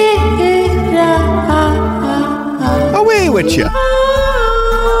 Away with you.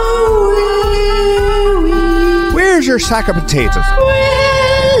 Where's your sack of potatoes?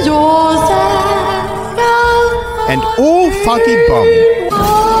 And Old Foggy Bum.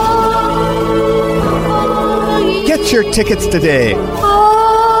 Get your tickets today.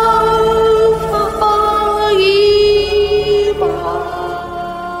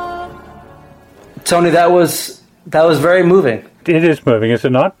 Tony, that was very moving. It is moving, is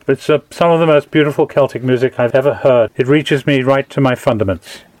it not? It's some of the most beautiful Celtic music I've ever heard. It reaches me right to my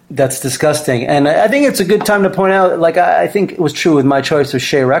fundaments. That's disgusting. And I think it's a good time to point out, like I think it was true with my choice of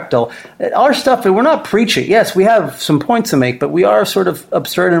Shea Rectal, our stuff, we're not preachy. Yes, we have some points to make, but we are sort of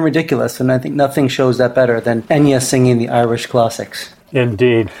absurd and ridiculous, and I think nothing shows that better than Enya singing the Irish classics.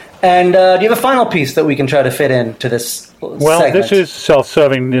 Indeed. And do you have a final piece that we can try to fit into this segment? This is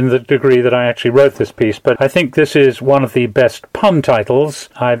self-serving in the degree that I actually wrote this piece, but I think this is one of the best pun titles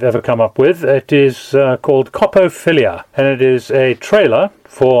I've ever come up with. It is called Copophilia, and it is a trailer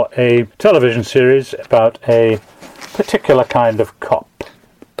for a television series about a particular kind of cop.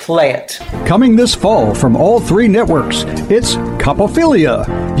 Play it. Coming this fall from all three networks, it's Copophilia,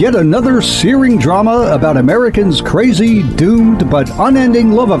 yet another searing drama about Americans' crazy, doomed, but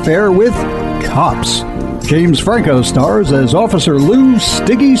unending love affair with cops. James Franco stars as Officer Lou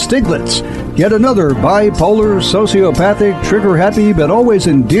Stiggy Stiglitz, yet another bipolar, sociopathic, trigger-happy, but always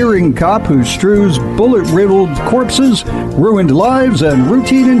endearing cop who strews bullet-riddled corpses, ruined lives, and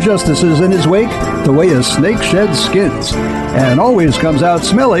routine injustices in his wake the way a snake sheds skins, and always comes out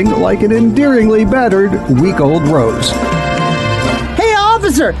smelling like an endearingly battered, week-old rose. Hey,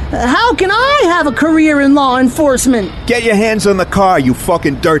 officer, how can I have a career in law enforcement? Get your hands on the car, you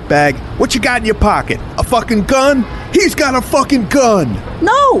fucking dirtbag. What you got in your pocket? A fucking gun? He's got a fucking gun.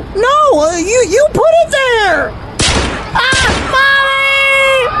 No, you put it there. Mommy!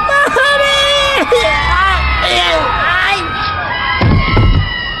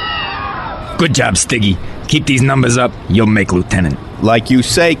 Good job, Stiggy. Keep these numbers up, you'll make lieutenant. Like you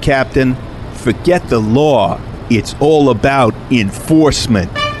say, Captain, forget the law. It's all about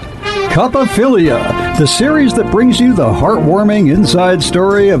enforcement. Copophilia, the series that brings you the heartwarming inside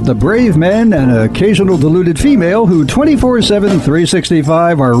story of the brave men and occasional deluded female who 24/7,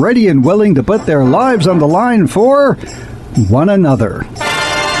 365 are ready and willing to put their lives on the line for one another.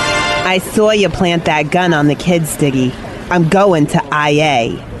 I saw you plant that gun on the kid, Stiggy. I'm going to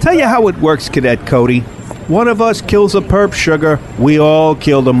IA. Tell you how it works, Cadet Cody. One of us kills a perp sugar, we all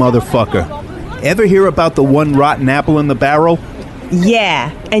kill the motherfucker. Ever hear about the one rotten apple in the barrel?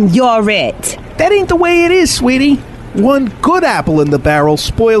 Yeah, and you're it. That ain't the way it is, sweetie. One good apple in the barrel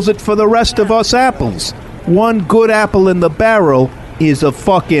spoils it for the rest of us apples. One good apple in the barrel is a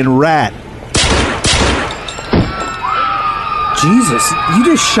fucking rat. Jesus, you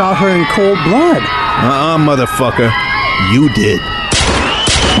just shot her in cold blood. Motherfucker. You did.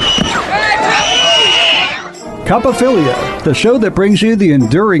 Copophilia, the show that brings you the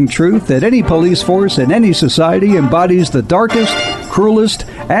enduring truth that any police force in any society embodies the darkest, cruelest,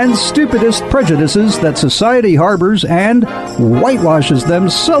 and stupidest prejudices that society harbors and whitewashes them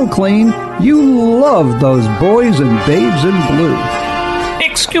so clean you love those boys and babes in blue.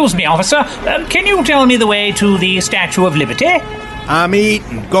 Excuse me, officer. Can you tell me the way to the Statue of Liberty? I'm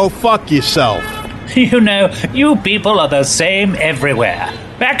eating. Go fuck yourself. You know, you people are the same everywhere.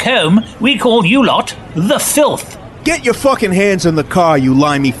 Back home, we call you lot the filth. Get your fucking hands in the car, you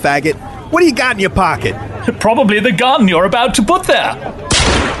limey faggot. What do you got in your pocket? Probably the gun you're about to put there.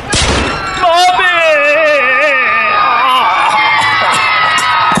 Mommy!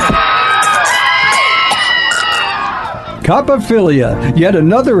 Copophilia, yet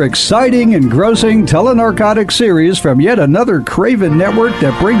another exciting, engrossing telenarcotic series from yet another craven network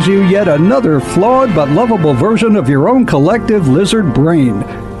that brings you yet another flawed but lovable version of your own collective lizard brain.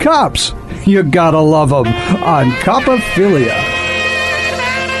 Cops, you gotta love them on Copophilia.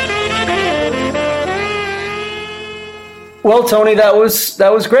 Well, Tony, that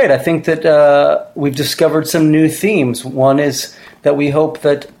was great. I think that we've discovered some new themes. One is that we hope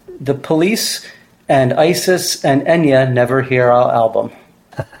that the police and ISIS and Enya never hear our album.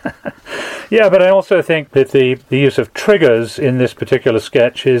 Yeah, but I also think that the use of triggers in this particular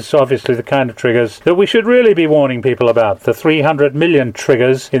sketch is obviously the kind of triggers that we should really be warning people about. The 300 million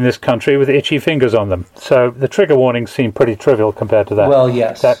triggers in this country with itchy fingers on them. So the trigger warnings seem pretty trivial compared to that. Well,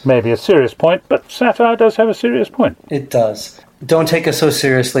 yes. That may be a serious point, but satire does have a serious point. It does. Don't take us so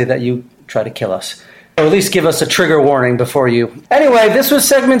seriously that you try to kill us. Or at least give us a trigger warning before you. Anyway, this was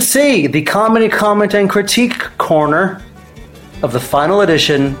segment C, the comedy, comment, and critique corner of the final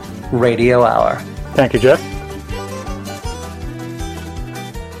edition Radio Hour. Thank you, Jeff.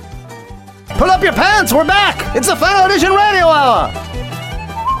 Pull up your pants, we're back! It's the final edition Radio Hour!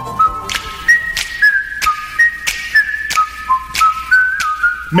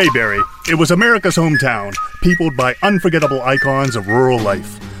 Mayberry. It was America's hometown, peopled by unforgettable icons of rural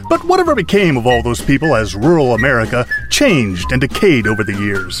life. But whatever became of all those people as rural America changed and decayed over the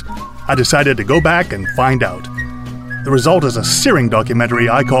years. I decided to go back and find out. The result is a searing documentary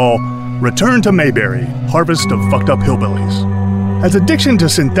I call Return to Mayberry, Harvest of Fucked Up Hillbillies. As addiction to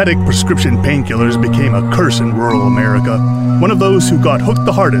synthetic prescription painkillers became a curse in rural America, one of those who got hooked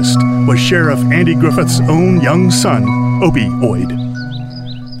the hardest was Sheriff Andy Griffith's own young son, Opioid.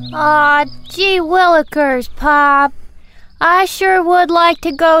 Aw, gee willikers, Pop. I sure would like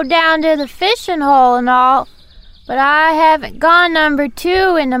to go down to the fishing hole and all, but I haven't gone number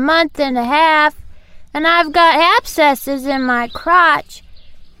 2 in a month and a half, and I've got abscesses in my crotch.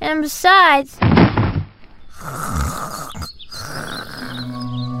 And besides...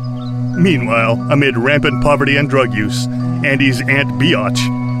 Meanwhile, amid rampant poverty and drug use, Andy's Aunt Biatch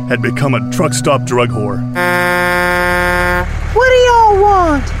had become a truck stop drug whore. What do y'all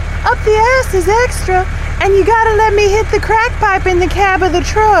want? Up the ass is extra, and you gotta let me hit the crack pipe in the cab of the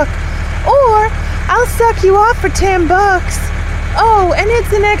truck. Or I'll suck you off for $10. Oh, and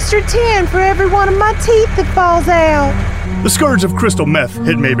it's an extra 10 for every one of my teeth that falls out. The scourge of crystal meth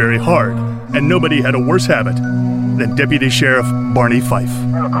hit Mayberry hard, and nobody had a worse habit than Deputy Sheriff Barney Fife.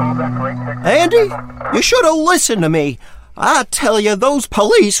 Andy, you should have listened to me. I tell you, those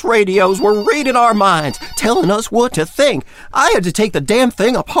police radios were reading our minds, telling us what to think. I had to take the damn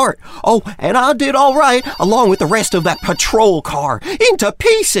thing apart. Oh, and I did all right, along with the rest of that patrol car, into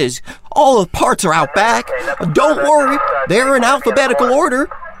pieces. All the parts are out back. Don't worry, they're in alphabetical order.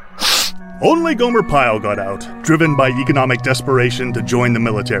 Only Gomer Pyle got out, driven by economic desperation to join the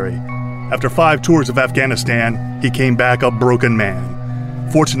military. After 5 tours of Afghanistan, he came back a broken man.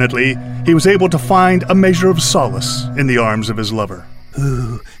 Fortunately, he was able to find a measure of solace in the arms of his lover.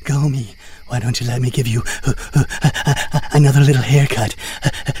 Ooh, Gomi, why don't you let me give you another little haircut?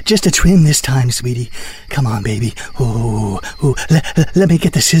 Just a trim this time, sweetie. Come on, baby. Let me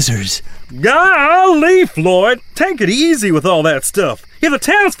get the scissors. Golly, Floyd, take it easy with all that stuff. If the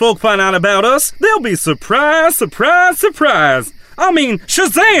townsfolk find out about us, they'll be surprised, surprised, surprised. I mean,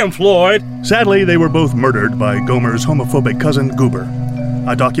 Shazam, Floyd! Sadly, they were both murdered by Gomer's homophobic cousin, Goober.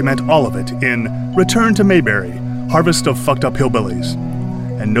 I document all of it in Return to Mayberry, Harvest of Fucked Up Hillbillies.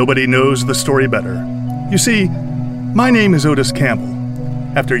 And nobody knows the story better. You see, my name is Otis Campbell.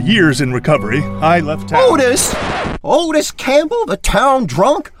 After years in recovery, I left town... Otis Campbell, the town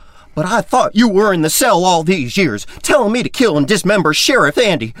drunk? But I thought you were in the cell all these years, telling me to kill and dismember Sheriff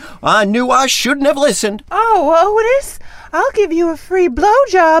Andy. I knew I shouldn't have listened. Oh, Otis, I'll give you a free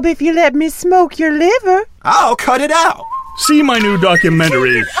blowjob if you let me smoke your liver. I'll cut it out. See my new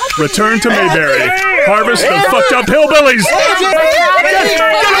documentary, Return to Mayberry, Harvest of Fucked Up Hillbillies! Get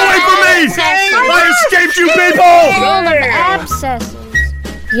away from me! I escaped you people! Full of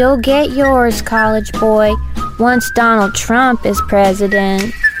abscesses. You'll get yours, college boy. once Donald Trump is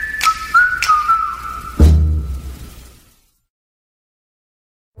president.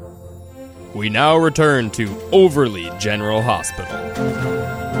 We now return to Overly General Hospital.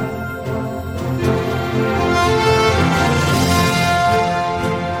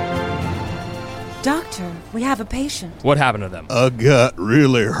 Doctor, we have a patient. What happened to them? A gut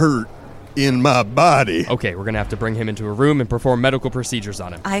really hurt in my body. Okay, we're gonna have to bring him into a room and perform medical procedures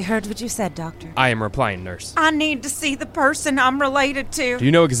on him. I heard what you said, Doctor. I am replying, nurse. I need to see the person I'm related to. Do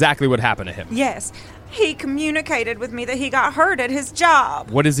you know exactly what happened to him? Yes. He communicated with me that he got hurt at his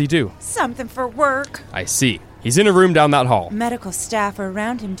job. What does he do? Something for work. I see. He's in a room down that hall. Medical staff are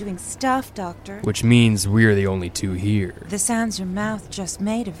around him doing stuff, Doctor. Which means we're the only two here. The sounds your mouth just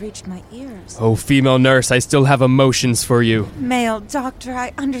made have reached my ears. Oh, female nurse, I still have emotions for you. Male doctor,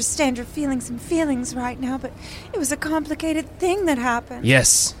 I understand your feelings right now, but it was a complicated thing that happened.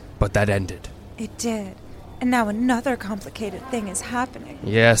 Yes, but that ended. It did. And now another complicated thing is happening.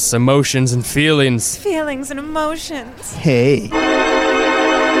 Yes, emotions and feelings. Feelings and emotions. Hey.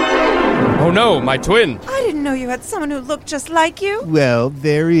 Oh no, my twin. I didn't know you had someone who looked just like you. Well,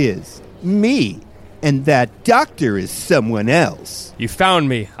 there is. Me. And that doctor is someone else. You found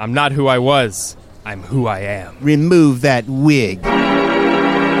me. I'm not who I was. I'm who I am. Remove that wig.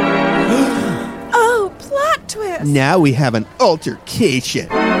 Oh, plot twist. Now we have an altercation.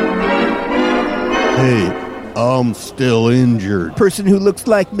 Hey, I'm still injured. Person who looks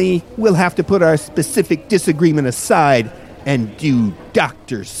like me will have to put our specific disagreement aside and do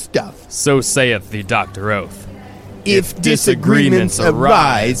doctor stuff. So saith the Doctor Oath. If disagreements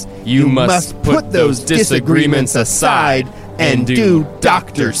arise, you must put those disagreements aside and do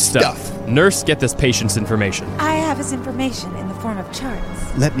doctor stuff. Nurse, get this patient's information. I have his information in the form of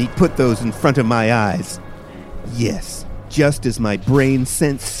charts. Let me put those in front of my eyes. Yes, just as my brain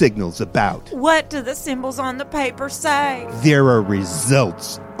sent signals about. What do the symbols on the paper say? There are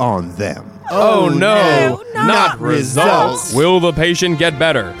results on them. Oh no, not results. Will the patient get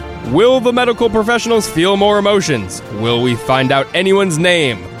better? Will the medical professionals feel more emotions? Will we find out anyone's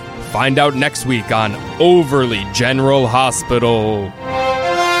name? Find out next week on Overly General Hospital.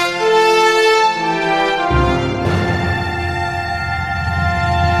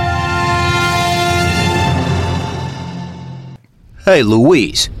 Hey,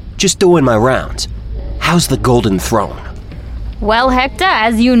 Louise. Just doing my rounds. How's the Golden Throne? Well, Hector,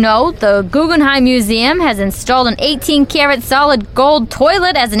 as you know, the Guggenheim Museum has installed an 18-karat solid gold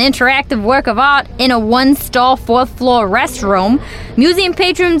toilet as an interactive work of art in a one-stall fourth-floor restroom. Museum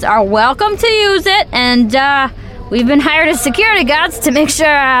patrons are welcome to use it, and we've been hired as security guards to make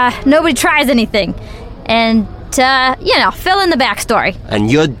sure nobody tries anything. And, fill in the backstory. And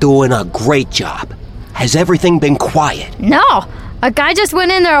you're doing a great job. Has everything been quiet? No. A guy just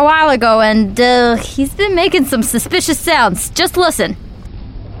went in there a while ago, and he's been making some suspicious sounds. Just listen.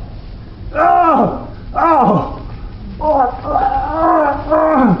 Oh,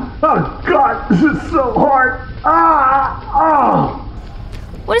 God, this is so hard.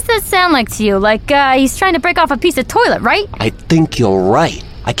 What does that sound like to you? Like he's trying to break off a piece of toilet, right? I think you're right.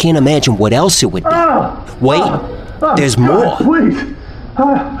 I can't imagine what else it would be. Wait, there's more. God, please.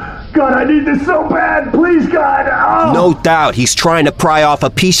 God, I need this so bad. Please, God. Oh. No doubt he's trying to pry off a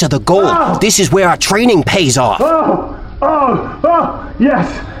piece of the gold. This is where our training pays off. Yes.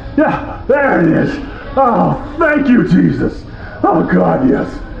 Yeah, there it is. Oh, thank you, Jesus. Oh, God,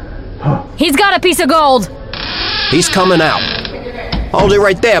 yes. He's got a piece of gold. He's coming out. Hold it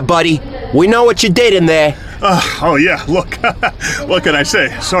right there, buddy. We know what you did in there. Yeah, look. What can I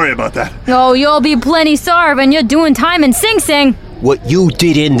say? Sorry about that. Oh, you'll be plenty sorry when you're doing time in Sing Sing. What you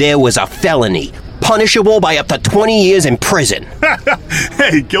did in there was a felony, punishable by up to 20 years in prison.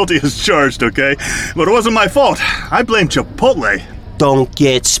 Hey, guilty as charged, okay? But it wasn't my fault. I blame Chipotle. Don't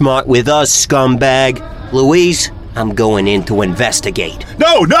get smart with us, scumbag. Louise, I'm going in to investigate.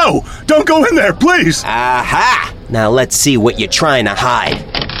 No! Don't go in there, please! Aha! Now let's see what you're trying to hide.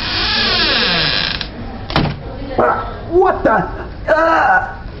 What the?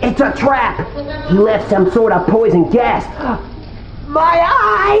 It's a trap. He left some sort of poison gas. My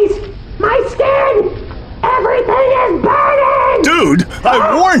eyes! My skin! Everything is burning! Dude,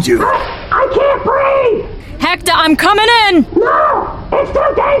 I warned you! I can't breathe! Hector, I'm coming in! No! It's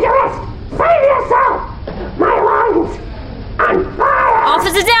too dangerous! Save yourself! My lungs! On fire!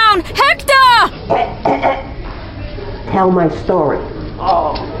 Officer down! Hector! Tell my story.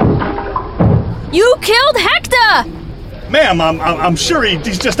 You killed Hector! Ma'am, I'm sure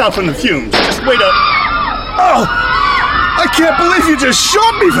he's just out from the fumes. Just wait up. Oh! I can't believe you just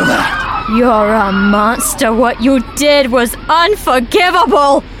shot me for that! You're a monster. What you did was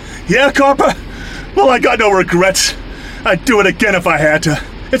unforgivable. Yeah, Copper? Well, I got no regrets. I'd do it again if I had to.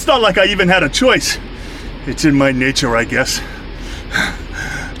 It's not like I even had a choice. It's in my nature, I guess.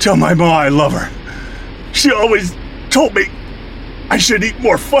 Tell my ma I love her. She always told me I should eat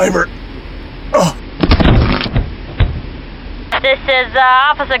more fiber. Oh. This is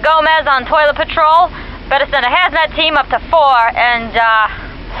Officer Gomez on toilet patrol. Better send a hazmat team up to 4 and,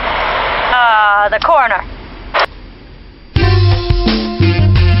 the coroner.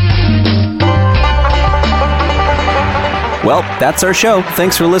 Well, that's our show.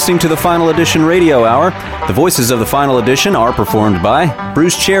 Thanks for listening to the Final Edition Radio Hour. The voices of the Final Edition are performed by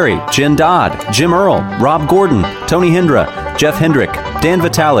Bruce Cherry, Jen Dodd, Jim Earl, Rob Gordon, Tony Hindra, Jeff Hendrick, Dan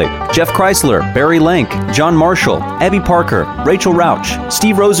Vitale, Jeff Chrysler, Barry Lank, John Marshall, Abby Parker, Rachel Rauch,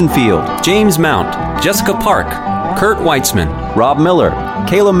 Steve Rosenfield, James Mount, Jessica Park, Kurt Weitzman, Rob Miller,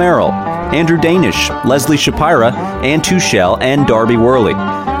 Kayla Merrill, Andrew Danish, Leslie Shapira, Ann Tuchel, and Darby Worley.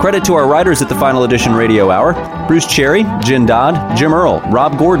 Credit to our writers at the Final Edition Radio Hour: Bruce Cherry, Jen Dodd, Jim Earl,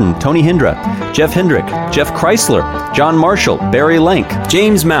 Rob Gordon, Tony Hindra, Jeff Hendrick, Jeff Chrysler, John Marshall, Barry Lank,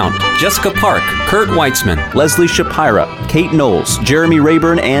 James Mount, Jessica Park, Kurt Weitzman, Leslie Shapira, Kate Knowles, Jeremy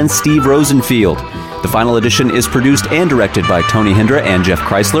Rayburn, and Steve Rosenfield. The Final Edition is produced and directed by Tony Hindra and Jeff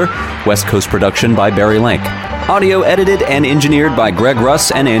Chrysler. West Coast production by Barry Lank. Audio edited and engineered by Greg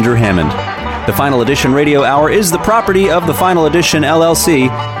Russ and Andrew Hammond. The Final Edition Radio Hour is the property of the Final Edition LLC.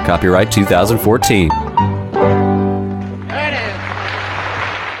 Copyright 2014.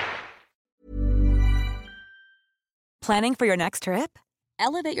 Planning for your next trip?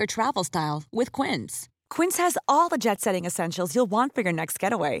 Elevate your travel style with Quince. Quince has all the jet-setting essentials you'll want for your next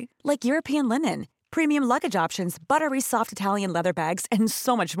getaway, like European linen, premium luggage options, buttery soft Italian leather bags, and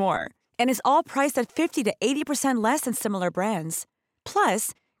so much more. And is all priced at 50 to 80% less than similar brands.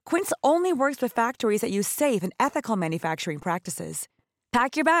 Plus, Quince only works with factories that use safe and ethical manufacturing practices.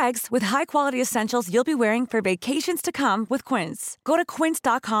 Pack your bags with high-quality essentials you'll be wearing for vacations to come with Quince. Go to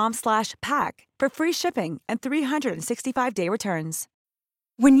quince.com/pack for free shipping and 365-day returns.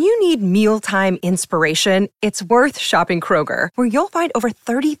 When you need mealtime inspiration, it's worth shopping Kroger, where you'll find over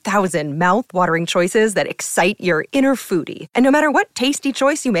 30,000 mouth-watering choices that excite your inner foodie. And no matter what tasty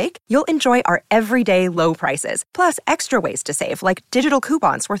choice you make, you'll enjoy our everyday low prices, plus extra ways to save, like digital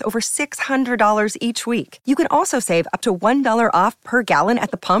coupons worth over $600 each week. You can also save up to $1 off per gallon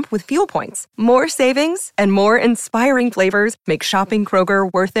at the pump with fuel points. More savings and more inspiring flavors make shopping Kroger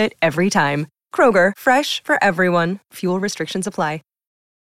worth it every time. Kroger, fresh for everyone. Fuel restrictions apply.